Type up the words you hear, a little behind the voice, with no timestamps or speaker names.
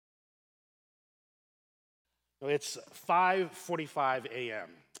It's 5:45 a.m.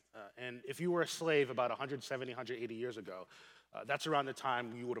 And if you were a slave about 170, 180 years ago, that's around the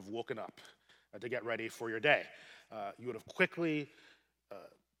time you would have woken up to get ready for your day. You would have quickly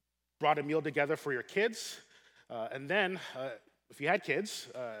brought a meal together for your kids, and then if you had kids,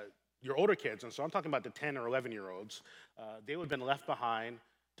 your older kids, and so I'm talking about the 10 or 11-year-olds, they would have been left behind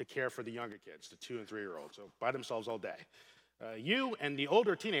to care for the younger kids, the 2 and 3-year-olds, so by themselves all day. You and the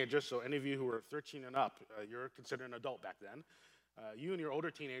older teenagers, so any of you who are 13 and up, you're considered an adult back then. You and your older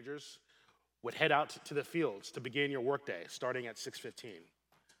teenagers would head out to the fields to begin your workday, starting at 6:15.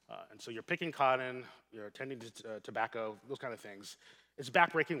 And so you're picking cotton, you're tending to tobacco, those kind of things. It's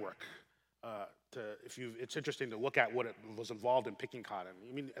backbreaking work. It's interesting to look at what it was involved in picking cotton.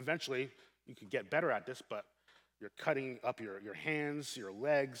 I mean, eventually you could get better at this, but you're cutting up your hands, your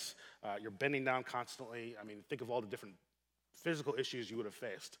legs, you're bending down constantly. I mean, think of all the different physical issues you would have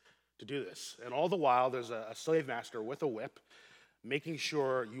faced to do this. And all the while, there's a slave master with a whip making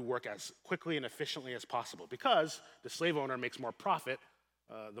sure you work as quickly and efficiently as possible because the slave owner makes more profit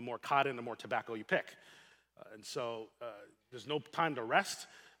the more cotton, the more tobacco you pick. And so there's no time to rest.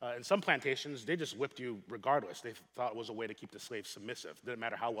 In some plantations, they just whipped you regardless. They thought it was a way to keep the slaves submissive. Didn't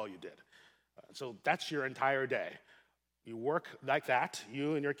matter how well you did. So that's your entire day. You work like that,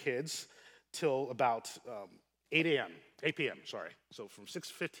 you and your kids, till about 8 p.m., sorry. So from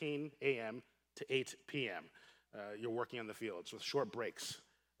 6:15 a.m. to 8 p.m., you're working on the fields with short breaks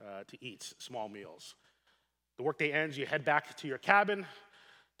to eat small meals. The workday ends, you head back to your cabin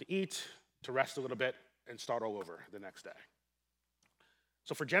to eat, to rest a little bit, and start all over the next day.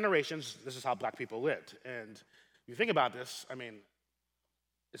 So for generations, this is how black people lived. And if you think about this, I mean,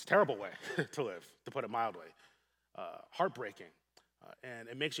 it's a terrible way to live, to put it mildly. Heartbreaking. And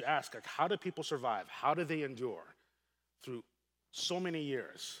it makes you ask, like, how do people survive? How do they endure through so many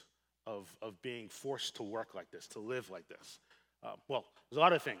years of being forced to work like this, to live like this? Well, there's a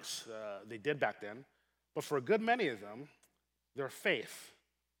lot of things they did back then, but for a good many of them, their faith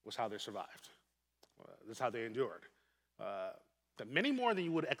was how they survived. This is how they endured. That many more than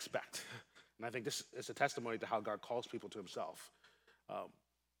you would expect. And I think this is a testimony to how God calls people to himself.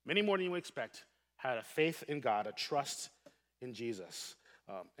 Many more than you would expect had a faith in God, a trust in Jesus.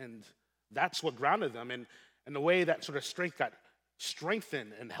 And that's what grounded them. And the way that sort of strength got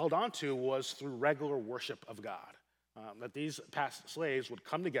strengthened and held on to was through regular worship of God. That these past slaves would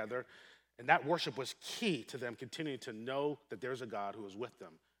come together, and that worship was key to them continuing to know that there's a God who is with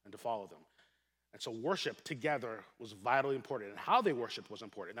them and to follow them. And so worship together was vitally important, and how they worshiped was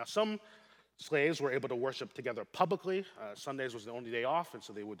important. Now, some slaves were able to worship together publicly. Sundays was the only day off, and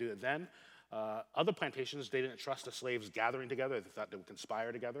so they would do it then. Other plantations, they didn't trust the slaves gathering together. They thought they would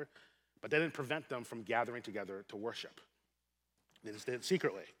conspire together, but that didn't prevent them from gathering together to worship. They just did it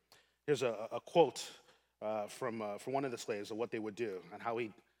secretly. Here's a quote from one of the slaves of what they would do and how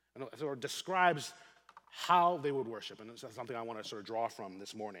he sort of describes how they would worship, and this is something I want to sort of draw from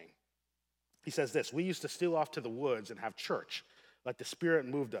this morning. He says this: "We used to steal off to the woods and have church, like the Spirit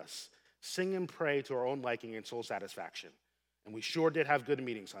moved us, sing and pray to our own liking and soul satisfaction. And we sure did have good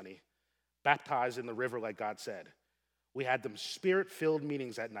meetings, honey. Baptized in the river like God said. We had them Spirit-filled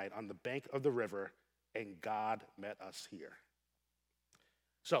meetings at night on the bank of the river, and God met us here."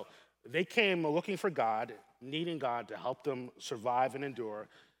 So they came looking for God, needing God to help them survive and endure,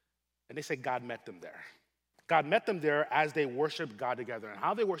 and they say God met them there. God met them there as they worshiped God together. And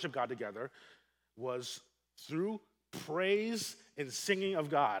how they worshiped God together was through praise and singing of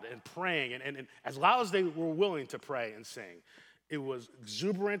God and praying. And as loud as they were willing to pray and sing, it was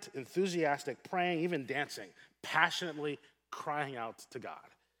exuberant, enthusiastic praying, even dancing, passionately crying out to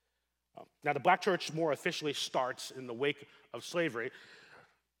God. Now, the black church more officially starts in the wake of slavery.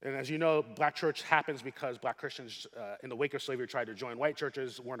 And as you know, black church happens because black Christians in the wake of slavery tried to join white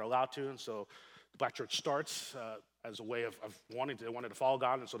churches, weren't allowed to, and so the black church starts as a way of wanting to follow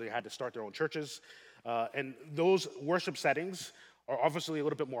God, and so they had to start their own churches. And those worship settings are obviously a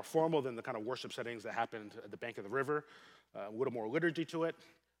little bit more formal than the kind of worship settings that happened at the bank of the river. A little more liturgy to it,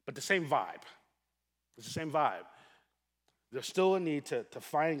 but the same vibe. It's the same vibe. There's still a need to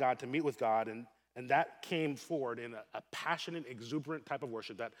find God, to meet with God, and that came forward in a passionate, exuberant type of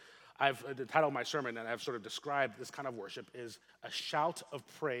worship that the title of my sermon, and I've sort of described this kind of worship, is a shout of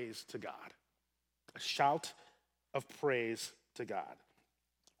praise to God. A shout of praise to God.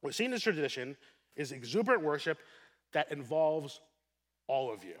 What we see in this tradition is exuberant worship that involves all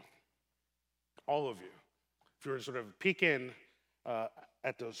of you. All of you. If you were to sort of peek in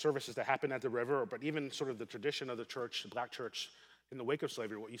at the services that happen at the river, but even sort of the tradition of the church, the black church in the wake of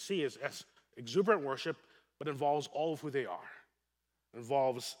slavery, what you see is exuberant worship, but involves all of who they are. It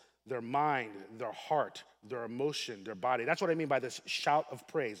involves their mind, their heart, their emotion, their body. That's what I mean by this shout of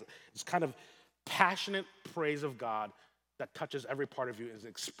praise. It's kind of passionate praise of God that touches every part of you and is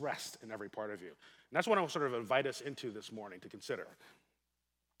expressed in every part of you. And that's what I want to sort of invite us into this morning to consider.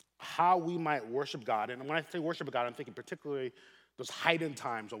 How we might worship God. And when I say worship God, I'm thinking particularly those heightened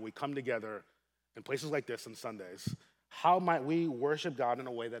times when we come together in places like this on Sundays. How might we worship God in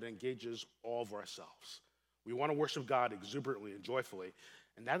a way that engages all of ourselves? We want to worship God exuberantly and joyfully,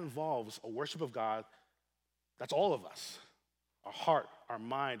 and that involves a worship of God that's all of us. Our heart, our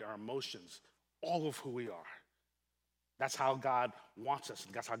mind, our emotions, all of who we are. That's how God wants us,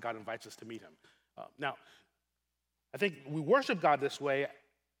 and that's how God invites us to meet him. Now, I think we worship God this way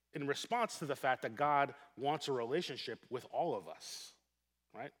in response to the fact that God wants a relationship with all of us,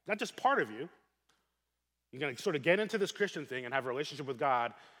 right? Not just part of you. You're going to sort of get into this Christian thing and have a relationship with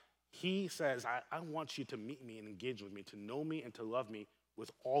God. He says, I want you to meet me and engage with me, to know me and to love me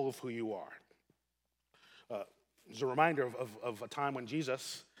with all of who you are. It's a reminder of a time when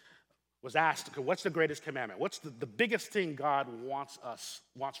Jesus was asked, okay, what's the greatest commandment? What's the biggest thing God wants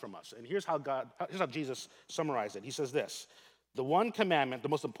from us? And here's how Jesus summarized it. He says this: the one commandment, the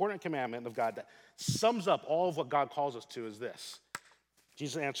most important commandment of God that sums up all of what God calls us to is this.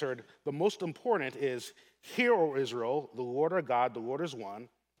 Jesus answered, the most important is, hear, O Israel, the Lord our God, the Lord is one,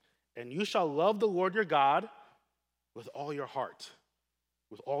 and you shall love the Lord your God with all your heart,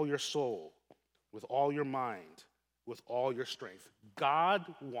 with all your soul, with all your mind, with all your strength. God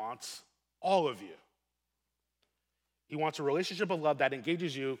wants all of you. He wants a relationship of love that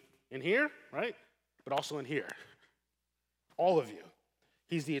engages you in here, right? But also in here. All of you.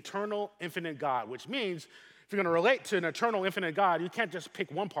 He's the eternal, infinite God, which means if you're going to relate to an eternal, infinite God, you can't just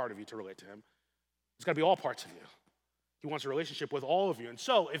pick one part of you to relate to him. It's got to be all parts of you. He wants a relationship with all of you. And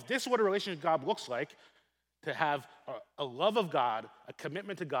so if this is what a relationship with God looks like, to have a love of God, a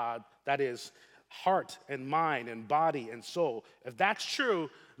commitment to God that is heart and mind and body and soul, if that's true,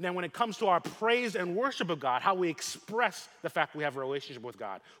 then when it comes to our praise and worship of God, how we express the fact we have a relationship with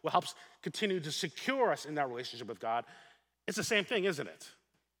God, what helps continue to secure us in that relationship with God, it's the same thing, isn't it?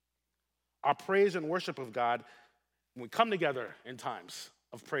 Our praise and worship of God, when we come together in times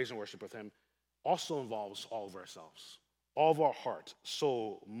of praise and worship with him, also involves all of ourselves, all of our heart,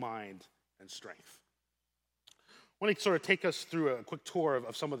 soul, mind, and strength. I want to sort of take us through a quick tour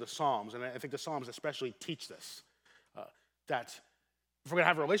of some of the Psalms, and I think the Psalms especially teach this, that if we're going to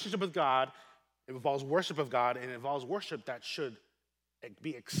have a relationship with God, it involves worship of God, and it involves worship that should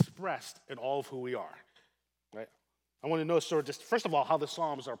be expressed in all of who we are, right? I want to know sort of just, first of all, how the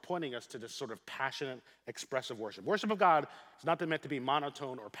Psalms are pointing us to this sort of passionate, expressive worship. Worship of God is not meant to be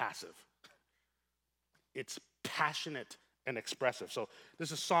monotone or passive. It's passionate and expressive. So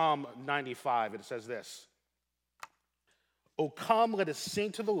this is Psalm 95, and it says this: "O come, let us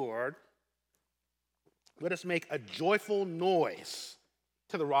sing to the Lord. Let us make a joyful noise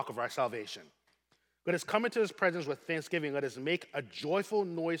to the rock of our salvation. Let us come into his presence with thanksgiving. Let us make a joyful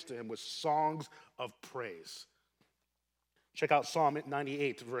noise to him with songs of praise." Check out Psalm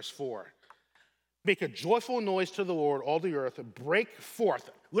 98, verse 4. "Make a joyful noise to the Lord, all the earth. Break forth,"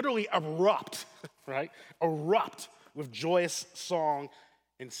 literally erupt, right? Erupt with joyous song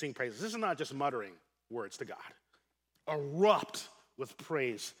and sing praises. This is not just muttering words to God. Erupt with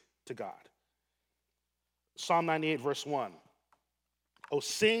praise to God. Psalm 98, verse 1. "Oh,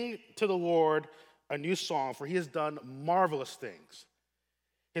 sing to the Lord a new song, for he has done marvelous things.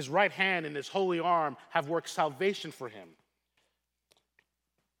 His right hand and his holy arm have worked salvation for him.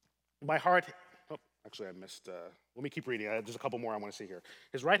 My heart," actually I missed, let me keep reading. There's a couple more I want to see here.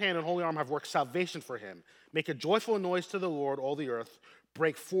 "His right hand and holy arm have worked salvation for him. Make a joyful noise to the Lord, all the earth.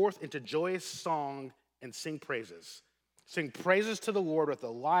 Break forth into joyous song and sing praises. Sing praises to the Lord with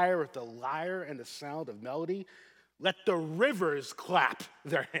the lyre and the sound of melody. Let the rivers clap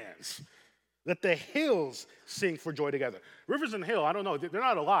their hands. Let the hills sing for joy together." Rivers and hill, I don't know, they're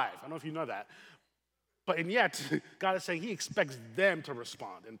not alive. I don't know if you know that. And yet, God is saying he expects them to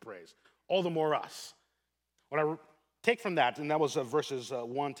respond in praise. All the more us. What I take from that, and that was verses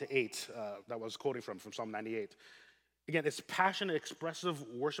 1 to 8 that I was quoting from Psalm 98. Again, it's passionate, expressive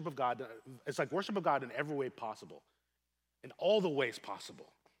worship of God. It's like worship of God in every way possible. In all the ways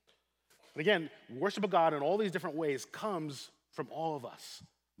possible. And again, worship of God in all these different ways comes from all of us.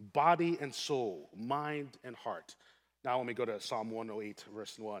 Body and soul, mind and heart. Now let me go to Psalm 108,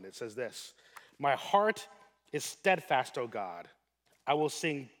 verse 1. It says this: "My heart is steadfast, O God. I will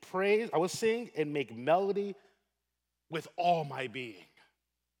sing and make melody with all my being."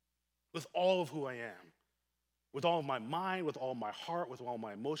 With all of who I am. With all of my mind, with all of my heart, with all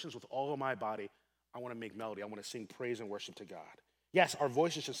my emotions, with all of my body. I want to make melody. I want to sing praise and worship to God. Yes, our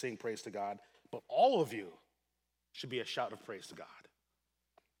voices should sing praise to God, but all of you should be a shout of praise to God.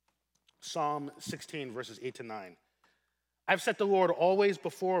 Psalm 16, verses 8 to 9. I've set the Lord always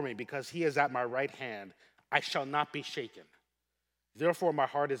before me because he is at my right hand. I shall not be shaken. Therefore, my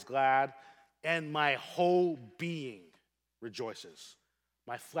heart is glad and my whole being rejoices.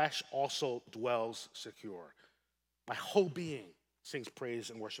 My flesh also dwells secure. My whole being sings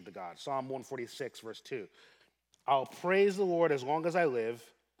praise and worship to God. Psalm 146, verse 2. I'll praise the Lord as long as I live.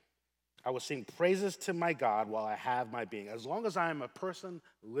 I will sing praises to my God while I have my being. As long as I am a person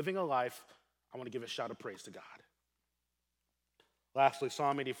living a life, I want to give a shout of praise to God. Lastly,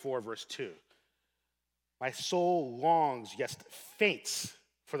 Psalm 84, verse 2. My soul longs, yes, faints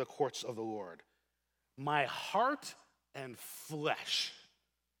for the courts of the Lord. My heart and flesh,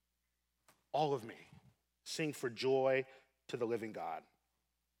 all of me, sing for joy to the living God.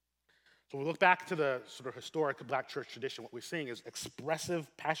 So when we look back to the sort of historic black church tradition, what we're seeing is expressive,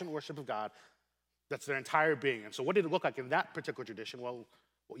 passionate worship of God. That's their entire being. And so what did it look like in that particular tradition? Well,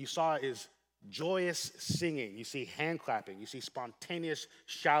 what you saw is joyous singing. You see hand clapping. You see spontaneous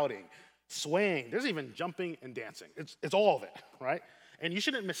shouting, swaying. There's even jumping and dancing. It's all of it, right? And you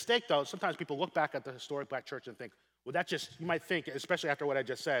shouldn't mistake, though, sometimes people look back at the historic black church and think, well, you might think, especially after what I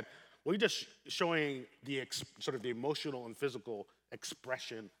just said, well, you're just showing the sort of the emotional and physical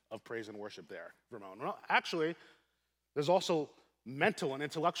expression of praise and worship there, Vermon. Well, actually, there's also mental and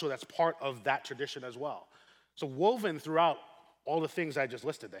intellectual that's part of that tradition as well. So woven throughout all the things I just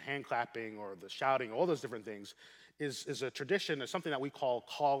listed, the hand clapping or the shouting, all those different things, is a tradition, is something that we call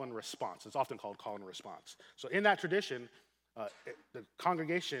call and response. It's often called call and response. So in that tradition, the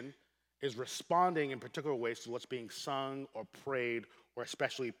congregation is responding in particular ways to what's being sung or prayed or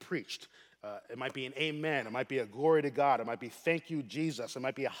especially preached. It might be an amen. It might be a glory to God. It might be thank you, Jesus. It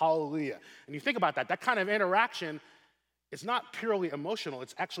might be a hallelujah. And you think about that kind of interaction, it's not purely emotional.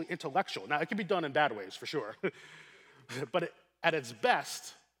 It's actually intellectual. Now, it can be done in bad ways, for sure. But at its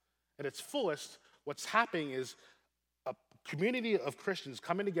best, at its fullest, what's happening is a community of Christians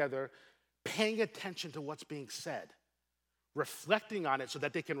coming together, paying attention to what's being said, reflecting on it so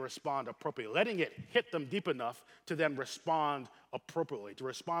that they can respond appropriately, letting it hit them deep enough to then respond appropriately, to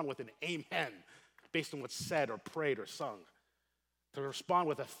respond with an amen based on what's said or prayed or sung, to respond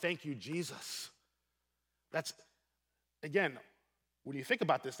with a thank you, Jesus. That's, again, when you think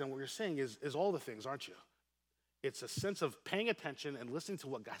about this, then what you're saying is all the things, aren't you? It's a sense of paying attention and listening to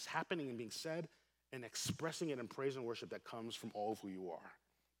what God's happening and being said and expressing it in praise and worship that comes from all of who you are.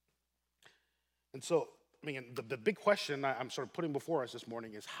 And so, I mean, the big question I'm sort of putting before us this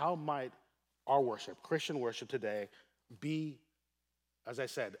morning is how might our worship, Christian worship today, be, as I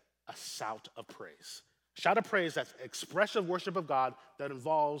said, a shout of praise? Shout of praise that's expressive worship of God that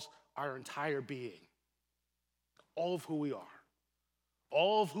involves our entire being. All of who we are.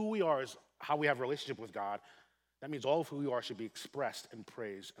 All of who we are is how we have a relationship with God. That means all of who we are should be expressed in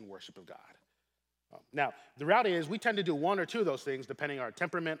praise and worship of God. Now, the reality is we tend to do one or two of those things depending on our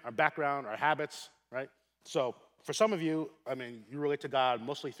temperament, our background, our habits, right? So for some of you, I mean, you relate to God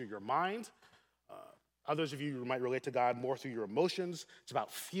mostly through your mind. Others of you might relate to God more through your emotions. It's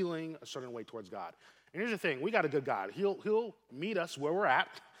about feeling a certain way towards God. And here's the thing, we got a good God. He'll meet us where we're at.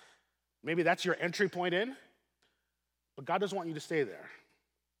 Maybe that's your entry point in, but God doesn't want you to stay there.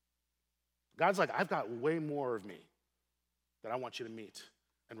 God's like, I've got way more of me that I want you to meet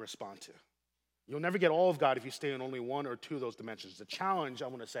and respond to. You'll never get all of God if you stay in only one or two of those dimensions. The challenge, I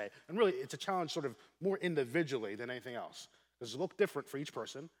want to say, and really it's a challenge sort of more individually than anything else, because it'll look different for each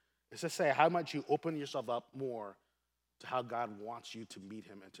person, is to say how much you open yourself up more to how God wants you to meet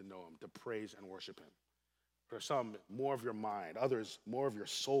him and to know him, to praise and worship him. For some, more of your mind. Others, more of your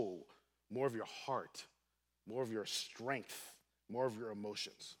soul, more of your heart, more of your strength, more of your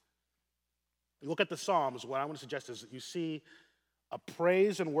emotions. You look at the Psalms, what I want to suggest is that you see a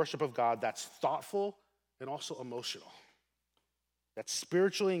praise and worship of God that's thoughtful and also emotional. That's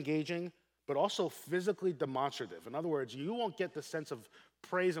spiritually engaging, but also physically demonstrative. In other words, you won't get the sense of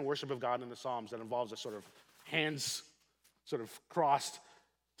praise and worship of God in the Psalms that involves a sort of hands sort of crossed,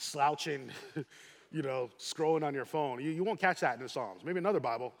 slouching, scrolling on your phone. You won't catch that in the Psalms. Maybe another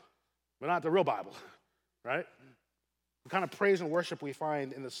Bible, but not the real Bible, right? The kind of praise and worship we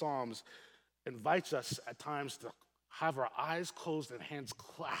find in the Psalms invites us at times to have our eyes closed and hands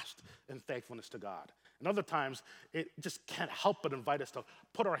clasped in thankfulness to God. And other times, it just can't help but invite us to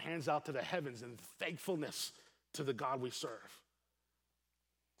put our hands out to the heavens in thankfulness to the God we serve.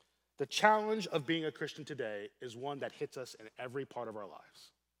 The challenge of being a Christian today is one that hits us in every part of our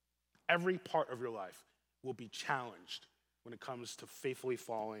lives. Every part of your life will be challenged when it comes to faithfully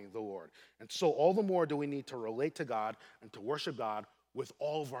following the Lord. And so all the more do we need to relate to God and to worship God with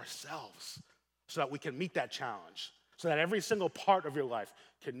all of ourselves so that we can meet that challenge, so that every single part of your life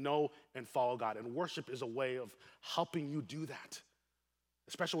can know and follow God. And worship is a way of helping you do that,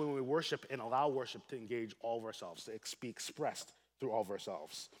 especially when we worship and allow worship to engage all of ourselves, to be expressed through all of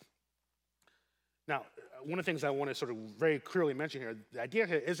ourselves. Now, one of the things I want to sort of very clearly mention here, the idea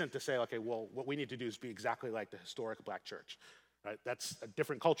here isn't to say, okay, well, what we need to do is be exactly like the historic black church, right? That's a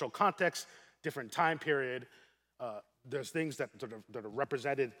different cultural context, different time period. There's things that are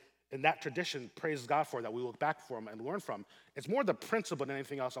represented in that tradition, praise God for, that we look back from and learn from. It's more the principle than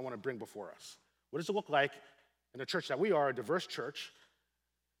anything else I want to bring before us. What does it look like in the church that we are, a diverse church,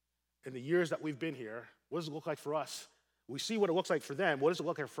 in the years that we've been here? What does it look like for us? We see what it looks like for them. What does it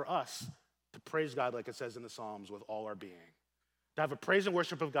look like for us to praise God, like it says in the Psalms, with all our being? To have a praise and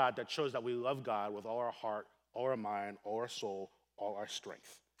worship of God that shows that we love God with all our heart, all our mind, all our soul, all our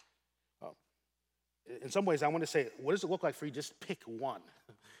strength. In some ways, I want to say, what does it look like for you? Just pick one.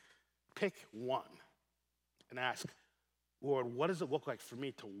 Pick one and ask, Lord, what does it look like for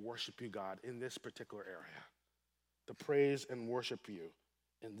me to worship you, God, in this particular area? To praise and worship you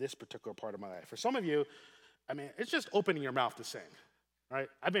in this particular part of my life. For some of you, I mean, it's just opening your mouth to sing, right?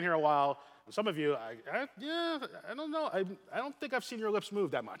 I've been here a while. And some of you, I don't know. I don't think I've seen your lips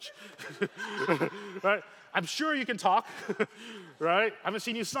move that much, right? I'm sure you can talk, right? I haven't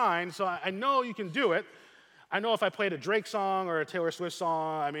seen you sign, so I know you can do it. I know if I played a Drake song or a Taylor Swift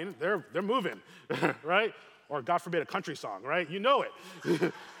song, I mean, they're moving, right? Or God forbid, a country song, right? You know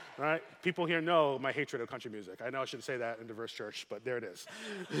it, right? People here know my hatred of country music. I know I shouldn't say that in diverse church, but there it is.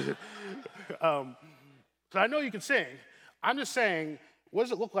 So I know you can sing. I'm just saying, what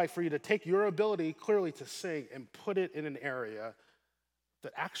does it look like for you to take your ability clearly to sing and put it in an area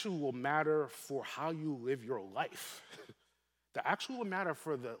that actually will matter for how you live your life? That actually will matter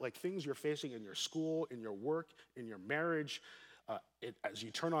for the things you're facing in your school, in your work, in your marriage, as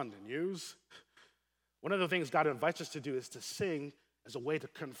you turn on the news. One of the things God invites us to do is to sing as a way to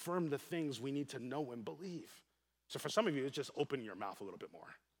confirm the things we need to know and believe. So for some of you, it's just open your mouth a little bit more.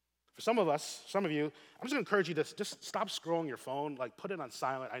 For some of you, I'm just gonna encourage you to just stop scrolling your phone, put it on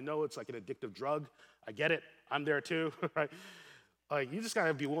silent. I know it's like an addictive drug. I get it, I'm there too, right? You just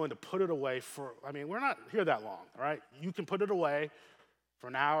gotta be willing to put it away we're not here that long, all right? You can put it away for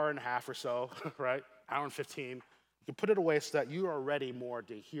an hour and a half or so, right? Hour and 15. You can put it away so that you are ready more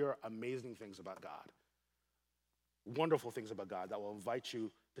to hear amazing things about God. Wonderful things about God that will invite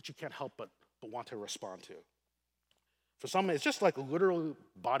you, that you can't help but want to respond to. For some, it's just like a literal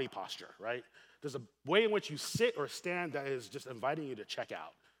body posture, right? There's a way in which you sit or stand that is just inviting you to check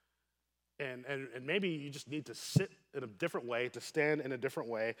out. And maybe you just need to sit in a different way, to stand in a different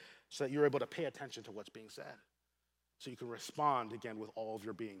way, so that you're able to pay attention to what's being said. So you can respond again with all of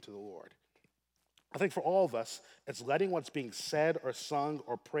your being to the Lord. I think for all of us, it's letting what's being said or sung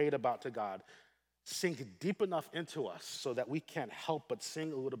or prayed about to God sink deep enough into us so that we can't help but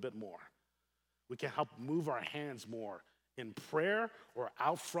sing a little bit more. We can help move our hands more in prayer or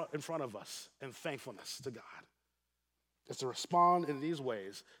out front in front of us in thankfulness to God. It's to respond in these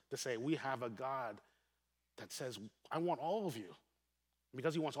ways to say, we have a God that says, I want all of you.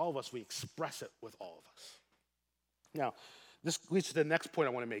 Because he wants all of us, we express it with all of us. Now, this leads to the next point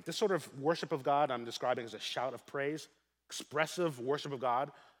I want to make. This sort of worship of God I'm describing as a shout of praise, expressive worship of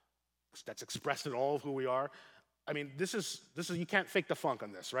God that's expressed in all of who we are. I mean, this is you can't fake the funk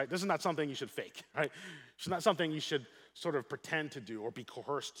on this, right? This is not something you should fake, right? It's not something you should sort of pretend to do or be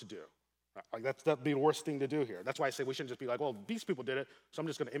coerced to do. That'd be the worst thing to do here. That's why I say we shouldn't just be like, well, these people did it, so I'm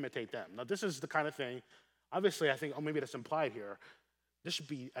just going to imitate them. Now, this is the kind of thing, obviously, I think, maybe that's implied here. This should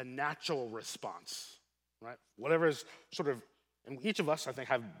be a natural response, right? Whatever is sort of, and each of us, I think,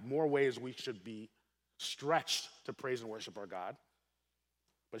 have more ways we should be stretched to praise and worship our God.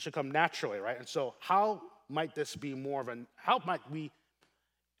 But it should come naturally, right? And so how might this be how might we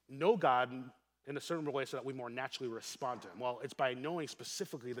know God in a certain way so that we more naturally respond to him? Well, it's by knowing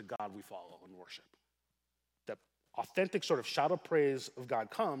specifically the God we follow and worship. The authentic sort of shout of praise of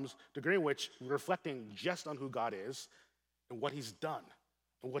God comes, the degree in which we're reflecting just on who God is and what he's done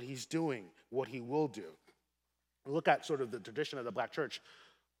and what he's doing, what he will do. Look at sort of the tradition of the black church.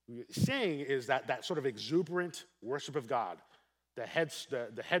 Sing is that sort of exuberant worship of God. The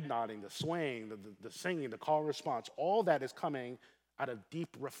head nodding, the swaying, the singing, the call and response, all that is coming out of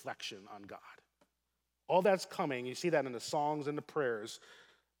deep reflection on God. All that's coming, you see that in the songs and the prayers,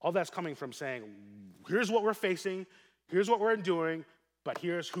 all that's coming from saying, here's what we're facing, here's what we're doing, but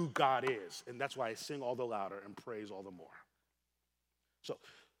here's who God is. And that's why I sing all the louder and praise all the more. So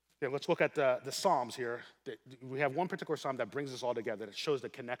Yeah, let's look at the Psalms here. We have one particular Psalm that brings us all together, that shows the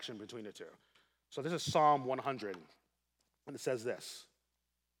connection between the two. So this is Psalm 100, and it says this.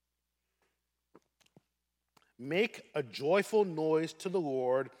 Make a joyful noise to the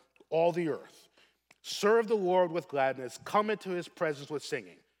Lord, all the earth. Serve the Lord with gladness. Come into his presence with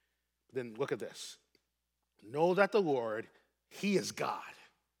singing. Then look at this. Know that the Lord, he is God.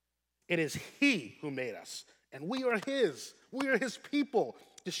 It is he who made us, and we are his. We are his people,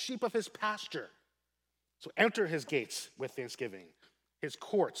 the sheep of his pasture. So enter his gates with thanksgiving, his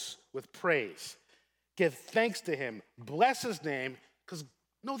courts with praise. Give thanks to him. Bless his name, because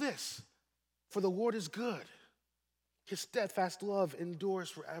know this, for the Lord is good. His steadfast love endures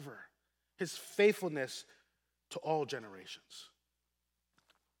forever. His faithfulness to all generations.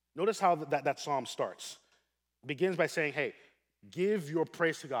 Notice how that psalm starts. It begins by saying, hey, give your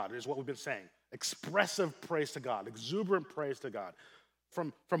praise to God. Is what we've been saying. Expressive praise to God. Exuberant praise to God.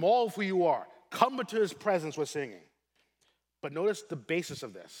 From all of who you are. Come into his presence with singing. But notice the basis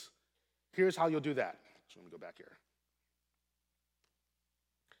of this. Here's how you'll do that. So let me go back here.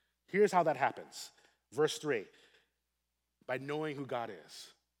 Here's how that happens. Verse 3. By knowing who God is.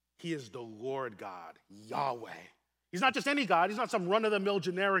 He is the Lord God, Yahweh. He's not just any God. He's not some run-of-the-mill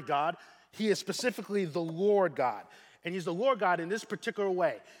generic God. He is specifically the Lord God. And he's the Lord God in this particular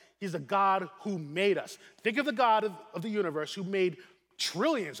way. He's the God who made us. Think of the God of the universe who made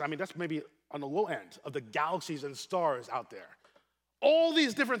trillions, I mean, that's maybe on the low end, of the galaxies and stars out there. All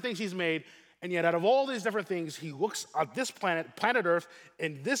these different things he's made, and yet out of all these different things, he looks at this planet Earth,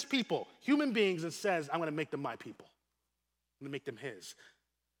 and this people, human beings, and says, I'm going to make them my people. I'm going to make them his.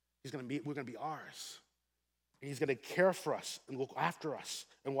 We're going to be ours. And he's going to care for us and look after us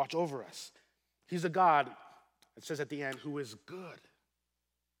and watch over us. He's a God, it says at the end, who is good,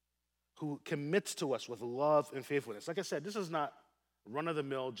 who commits to us with love and faithfulness. Like I said, this is not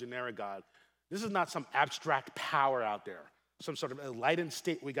run-of-the-mill generic God. This is not some abstract power out there, some sort of enlightened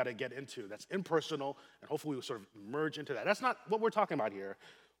state we got to get into that's impersonal, and hopefully we'll sort of merge into that. That's not what we're talking about here.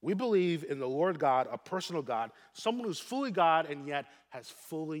 We believe in the Lord God, a personal God, someone who's fully God and yet has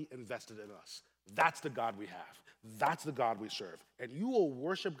fully invested in us. That's the God we have. That's the God we serve. And you will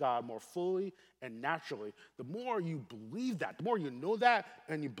worship God more fully and naturally the more you believe that, the more you know that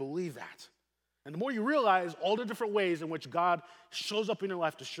and you believe that. And the more you realize all the different ways in which God shows up in your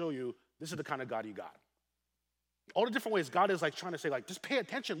life to show you this is the kind of God you got. All the different ways God is like trying to say, like, just pay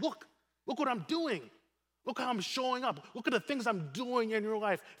attention. Look what I'm doing. Look how I'm showing up. Look at the things I'm doing in your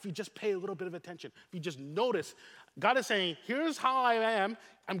life. If you just pay a little bit of attention, if you just notice, God is saying, here's how I am.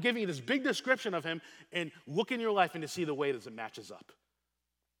 I'm giving you this big description of him, and look in your life and to see the way that it matches up.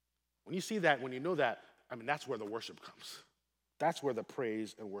 When you see that, when you know that, I mean, that's where the worship comes. That's where the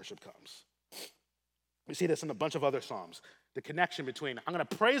praise and worship comes. We see this in a bunch of other Psalms. The connection between, I'm going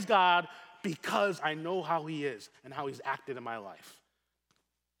to praise God because I know how he is and how he's acted in my life.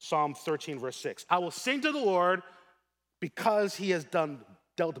 Psalm 13, verse 6. I will sing to the Lord because he has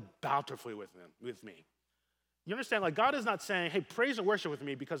dealt bountifully with me. You understand? Like, God is not saying, hey, praise and worship with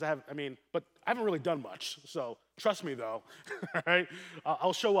me because but I haven't really done much. So trust me, though, all right?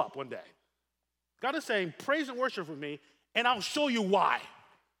 I'll show up one day. God is saying, praise and worship with me, and I'll show you why.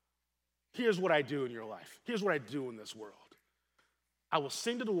 Here's what I do in your life. Here's what I do in this world. I will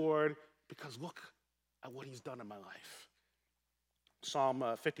sing to the Lord because look at what he's done in my life. Psalm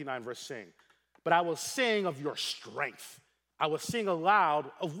 59, verse 6. But I will sing of your strength. I will sing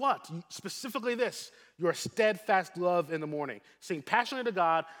aloud of what? Specifically this, your steadfast love in the morning. Sing passionately to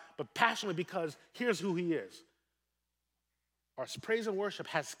God, but passionately because here's who he is. Our praise and worship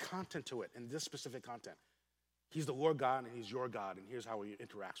has content to it, and this specific content. He's the Lord God, and he's your God, and here's how he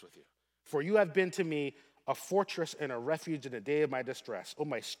interacts with you. For you have been to me a fortress and a refuge in the day of my distress. O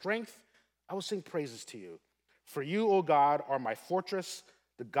my strength, I will sing praises to you. For you, O God, are my fortress,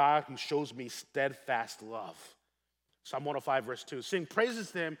 the God who shows me steadfast love. Psalm 105, verse 2. Sing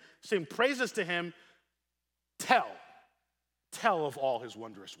praises to him. Sing praises to him. Tell of all his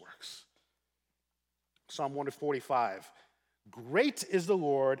wondrous works. Psalm 145. Great is the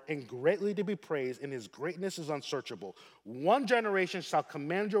Lord and greatly to be praised, and his greatness is unsearchable. One generation shall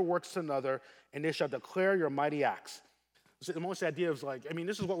command your works to another, and they shall declare your mighty acts. So the idea is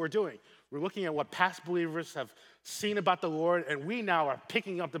this is what we're doing. We're looking at what past believers have seen about the Lord, and we now are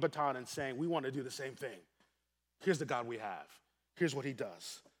picking up the baton and saying, we want to do the same thing. Here's the God we have. Here's what he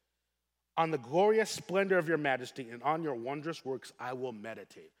does. On the glorious splendor of your majesty and on your wondrous works, I will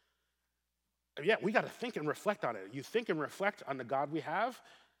meditate. And yeah, we got to think and reflect on it. You think and reflect on the God we have,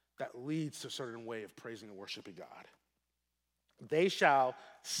 that leads to a certain way of praising and worshiping God. They shall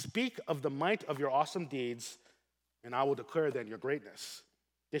speak of the might of your awesome deeds, and I will declare then your greatness.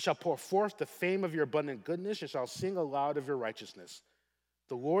 They shall pour forth the fame of your abundant goodness and shall sing aloud of your righteousness.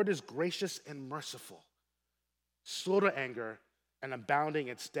 The Lord is gracious and merciful, slow to anger, and abounding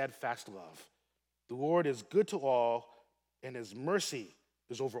in steadfast love. The Lord is good to all, and his mercy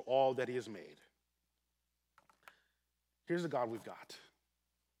is over all that he has made. Here's the God we've got.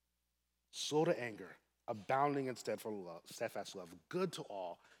 Slow to anger, abounding in steadfast love, good to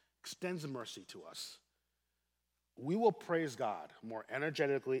all, extends mercy to us. We will praise God more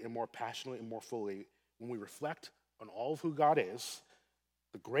energetically and more passionately and more fully when we reflect on all of who God is,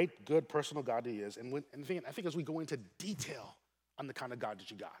 the great, good, personal God he is, and I think as we go into detail on the kind of God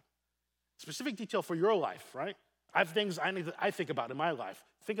that you got. Specific detail for your life, right? I have things I think about in my life.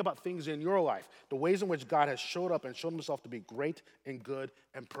 Think about things in your life, the ways in which God has showed up and shown himself to be great and good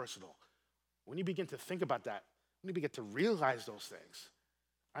and personal. When you begin to think about that, when you begin to realize those things,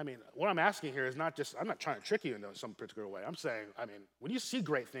 I mean, what I'm asking here is not just, I'm not trying to trick you in some particular way. I'm saying, when you see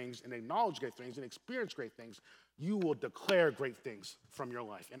great things and acknowledge great things and experience great things, you will declare great things from your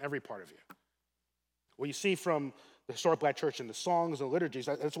life in every part of you. What you see from the historic Black church in the songs and liturgies,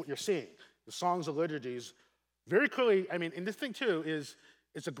 that's what you're seeing. The songs and liturgies, very clearly, and this thing too is,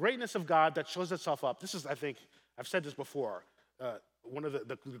 it's a greatness of God that shows itself up. This is, I think, I've said this before, one of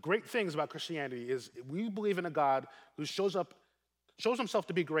the great things about Christianity is we believe in a God who shows himself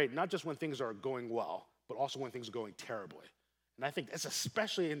to be great, not just when things are going well, but also when things are going terribly. And I think it's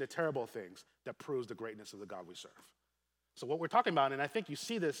especially in the terrible things that proves the greatness of the God we serve. So what we're talking about, and I think you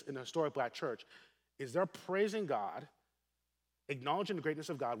see this in the historic Black church, is they're praising God, acknowledging the greatness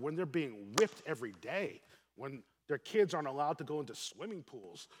of God when they're being whipped every day, when their kids aren't allowed to go into swimming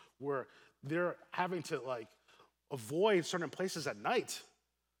pools, where they're having to avoid certain places at night.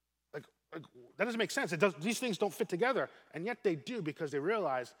 That doesn't make sense. These things don't fit together, and yet they do because they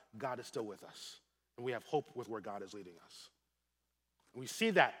realize God is still with us, and we have hope with where God is leading us. And we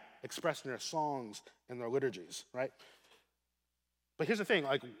see that expressed in their songs and their liturgies, right? But here's the thing,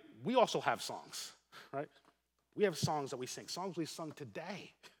 we also have songs, right? We have songs that we sing, songs we sung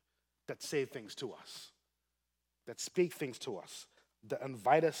today that say things to us, that speak things to us, that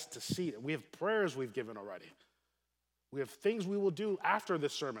invite us to see it. We have prayers we've given already. We have things we will do after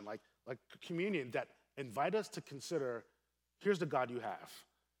this sermon, like communion, that invite us to consider, here's the God you have,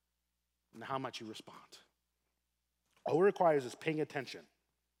 and how much you respond. All it requires is paying attention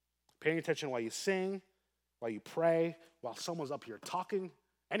while you sing, while you pray, while someone's up here talking,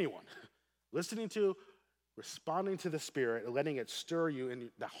 anyone, listening to, responding to the Spirit, and letting it stir you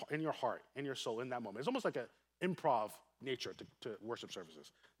in your heart, in your soul, in that moment. It's almost like an improv nature to worship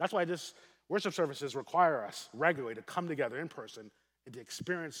services. That's why this worship services require us regularly to come together in person and to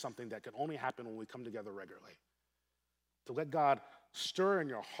experience something that can only happen when we come together regularly. To let God stir in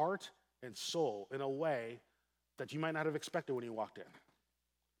your heart and soul in a way that you might not have expected when you walked in,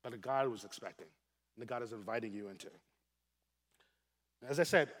 but that God was expecting, and that God is inviting you into. As I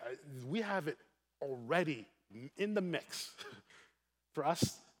said, we have it already in the mix for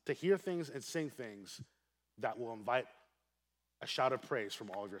us to hear things and sing things that will invite a shout of praise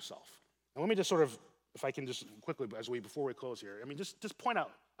from all of yourself. And let me just sort of, if I can just quickly, before we close here, just point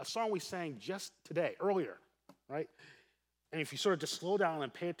out a song we sang just today, earlier, right? And if you sort of just slow down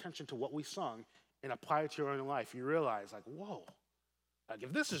and pay attention to what we sung and apply it to your own life, you realize, whoa,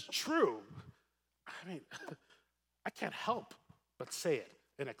 if this is true, I can't help but say it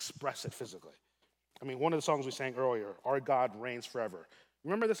and express it physically. One of the songs we sang earlier, Our God Reigns Forever.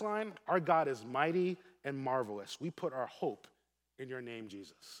 Remember this line? Our God is mighty and marvelous. We put our hope in your name,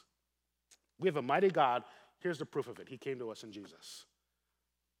 Jesus. We have a mighty God. Here's the proof of it. He came to us in Jesus.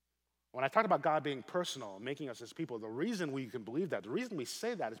 When I talked about God being personal, making us his people, the reason we can believe that, the reason we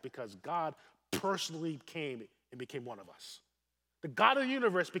say that is because God personally came and became one of us. The God of the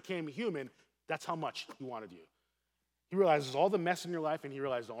universe became human. That's how much he wanted you. He realizes all the mess in your life, and he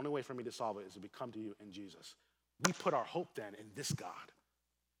realized the only way for me to solve it is to become to you in Jesus. We put our hope then in this God.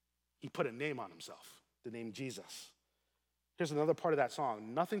 He put a name on himself, the name Jesus. Here's another part of that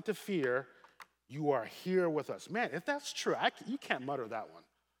song. Nothing to fear, you are here with us. Man, if that's true, you can't mutter that one.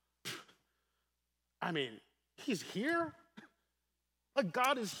 He's here?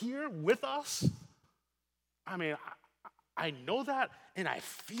 God is here with us? I know that, and I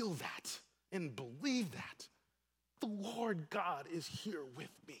feel that, and believe that. The Lord God is here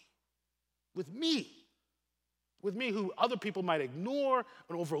with me, who other people might ignore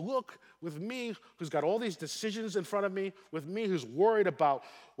and overlook, with me who's got all these decisions in front of me, with me who's worried about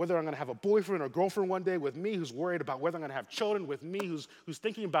whether I'm going to have a boyfriend or girlfriend one day, with me who's worried about whether I'm going to have children, with me who's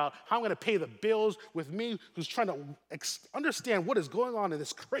thinking about how I'm going to pay the bills, with me who's trying to understand what is going on in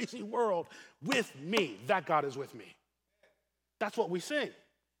this crazy world. With me, that God is with me. That's what we sing.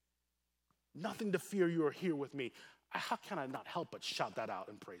 Nothing to fear, you are here with me. How can I not help but shout that out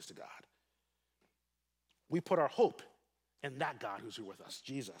in praise to God? We put our hope in that God who's here with us,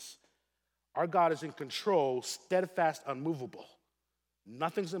 Jesus. Our God is in control, steadfast, unmovable.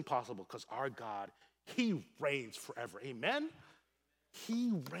 Nothing's impossible because our God, he reigns forever. Amen?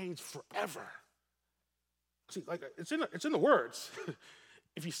 He reigns forever. See, like it's in the words.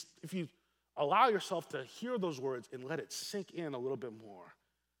 If you allow yourself to hear those words and let it sink in a little bit more,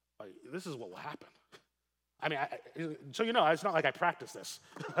 like, this is what will happen. I mean, so you know, it's not like I practice this.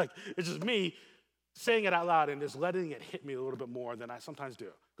 Like, it's just me saying it out loud and just letting it hit me a little bit more than I sometimes do.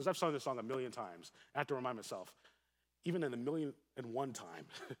 Because I've sung this song a million times. I have to remind myself, even in a million and one time,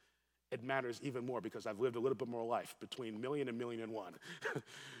 it matters even more because I've lived a little bit more life between million and one.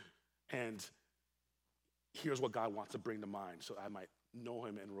 And here's what God wants to bring to mind so I might know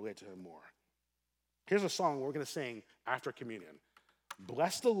him and relate to him more. Here's a song we're going to sing after communion.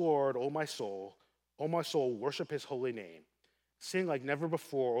 Bless the Lord, O my soul, worship his holy name. Sing like never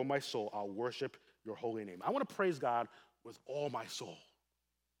before, O my soul, I'll worship your holy name. I want to praise God with all my soul.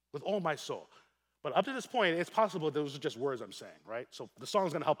 With all my soul. But up to this point, it's possible those are just words I'm saying, right? So the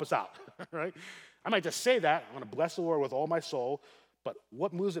song's going to help us out, right? I might just say that. I'm going to bless the Lord with all my soul. But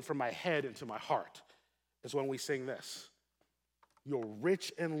what moves it from my head into my heart is when we sing this. You're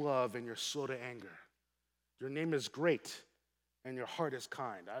rich in love and you're slow to anger. Your name is great and your heart is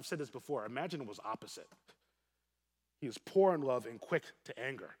kind. I've said this before. Imagine it was opposite. He is poor in love and quick to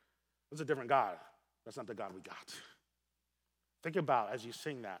anger. That's a different God. That's not the God we got. Think about, as you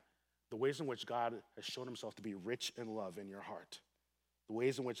sing that, the ways in which God has shown himself to be rich in love in your heart. The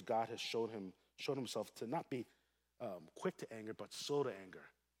ways in which God has shown himself to not be quick to anger, but slow to anger.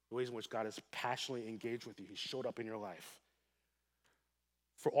 The ways in which God has passionately engaged with you. He showed up in your life.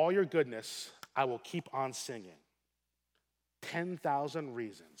 For all your goodness, I will keep on singing. 10,000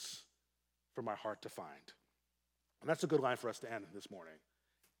 reasons for my heart to find. And that's a good line for us to end this morning.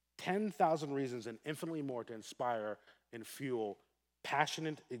 10,000 reasons and infinitely more to inspire and fuel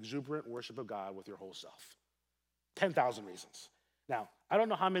passionate, exuberant worship of God with your whole self. 10,000 reasons. Now, I don't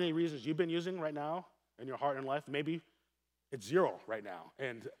know how many reasons you've been using right now in your heart and life. Maybe it's 0 right now.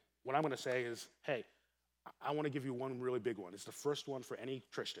 And what I'm going to say is, hey, I want to give you one really big one. It's the first one for any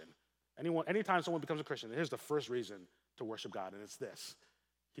Christian. Anytime someone becomes a Christian, here's the first reason to worship God, and it's this.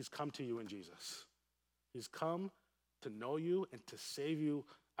 He's come to you in Jesus. He's come to know you and to save you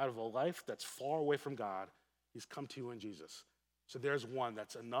out of a life that's far away from God. He's come to you in Jesus. So there's one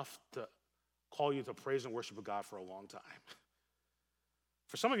that's enough to call you to praise and worship of God for a long time.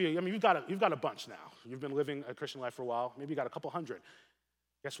 For some of you, I mean, you've got a bunch now. You've been living a Christian life for a while. Maybe you got a couple hundred.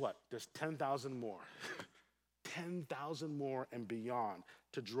 Guess what? There's 10,000 more. 10,000 more and beyond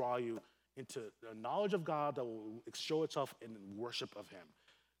to draw you into the knowledge of God that will show itself in worship of him.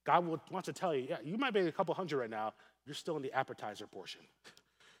 God wants to tell you, yeah, you might be a couple hundred right now. You're still in the appetizer portion.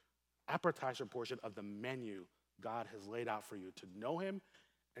 Appetizer portion of the menu God has laid out for you to know him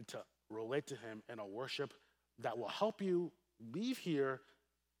and to relate to him in a worship that will help you leave here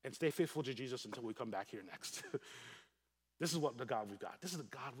and stay faithful to Jesus until we come back here next. This is what the God we've got. This is the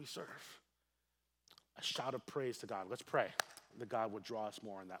God we serve. A shout of praise to God. Let's pray that God would draw us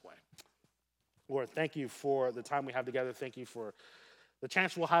more in that way. Lord, thank you for the time we have together. Thank you for the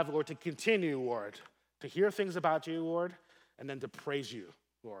chance we'll have, Lord, to continue, Lord, to hear things about you, Lord, and then to praise you,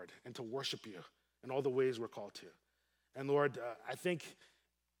 Lord, and to worship you in all the ways we're called to. And Lord, I think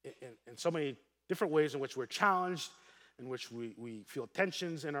in so many different ways in which we're challenged, in which we feel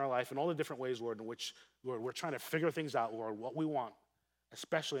tensions in our life, and all the different ways, Lord, in which, Lord, we're trying to figure things out, Lord. What we want,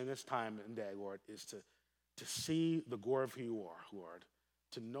 especially in this time and day, Lord, is to see the glory of who you are, Lord,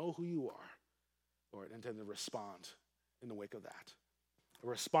 to know who you are, Lord, and then to respond in the wake of that. A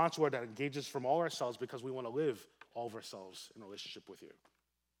response, Lord, that engages from all ourselves because we want to live all of ourselves in a relationship with you.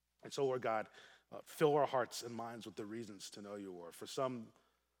 And so, Lord God, fill our hearts and minds with the reasons to know you, Lord. For some,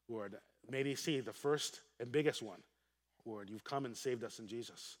 Lord, may they see the first and biggest one. Lord, you've come and saved us in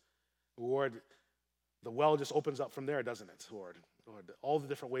Jesus. Lord, the well just opens up from there, doesn't it, Lord? Lord, all the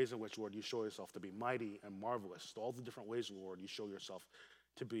different ways in which, Lord, you show yourself to be mighty and marvelous. All the different ways, Lord, you show yourself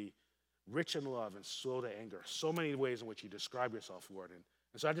to be rich in love and slow to anger. So many ways in which you describe yourself, Lord. And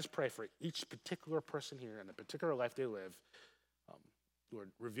so I just pray for each particular person here and the particular life they live, Lord,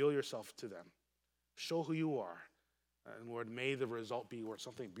 reveal yourself to them. Show who you are. And Lord, may the result be, Lord,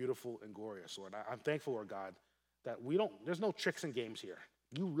 something beautiful and glorious, Lord. I'm thankful, Lord God, that there's no tricks and games here.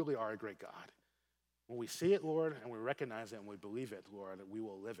 You really are a great God. When we see it, Lord, and we recognize it and we believe it, Lord, we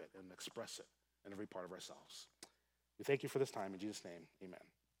will live it and express it in every part of ourselves. We thank you for this time. In Jesus' name, amen.